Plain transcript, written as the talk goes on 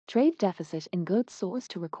Trade deficit in goods soars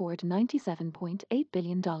to record $97.8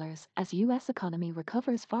 billion as U.S. economy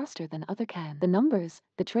recovers faster than other can. The numbers: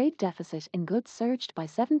 the trade deficit in goods surged by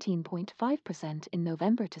 17.5% in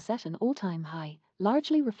November to set an all-time high,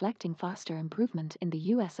 largely reflecting faster improvement in the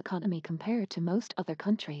U.S. economy compared to most other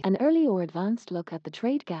countries. An early or advanced look at the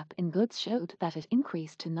trade gap in goods showed that it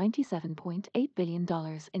increased to $97.8 billion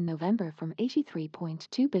in November from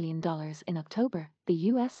 $83.2 billion in October, the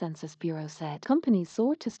U.S. Census Bureau said. Companies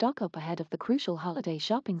sought to stock up ahead of the crucial holiday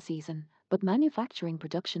shopping season, but manufacturing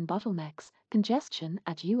production bottlenecks, congestion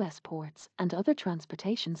at U.S. ports, and other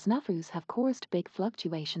transportation snafus have caused big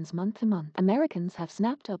fluctuations month to month. Americans have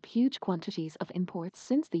snapped up huge quantities of imports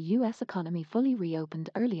since the U.S. economy fully reopened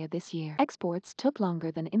earlier this year. Exports took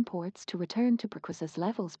longer than imports to return to precrisis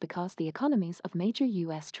levels because the economies of major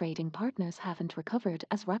U.S. trading partners haven't recovered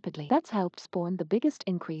as rapidly. That's helped spawn the biggest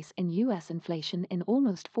increase in U.S. inflation in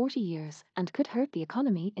almost 40 years and could hurt the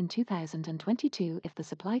economy in 2022 if the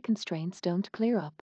supply constraints don't clear up.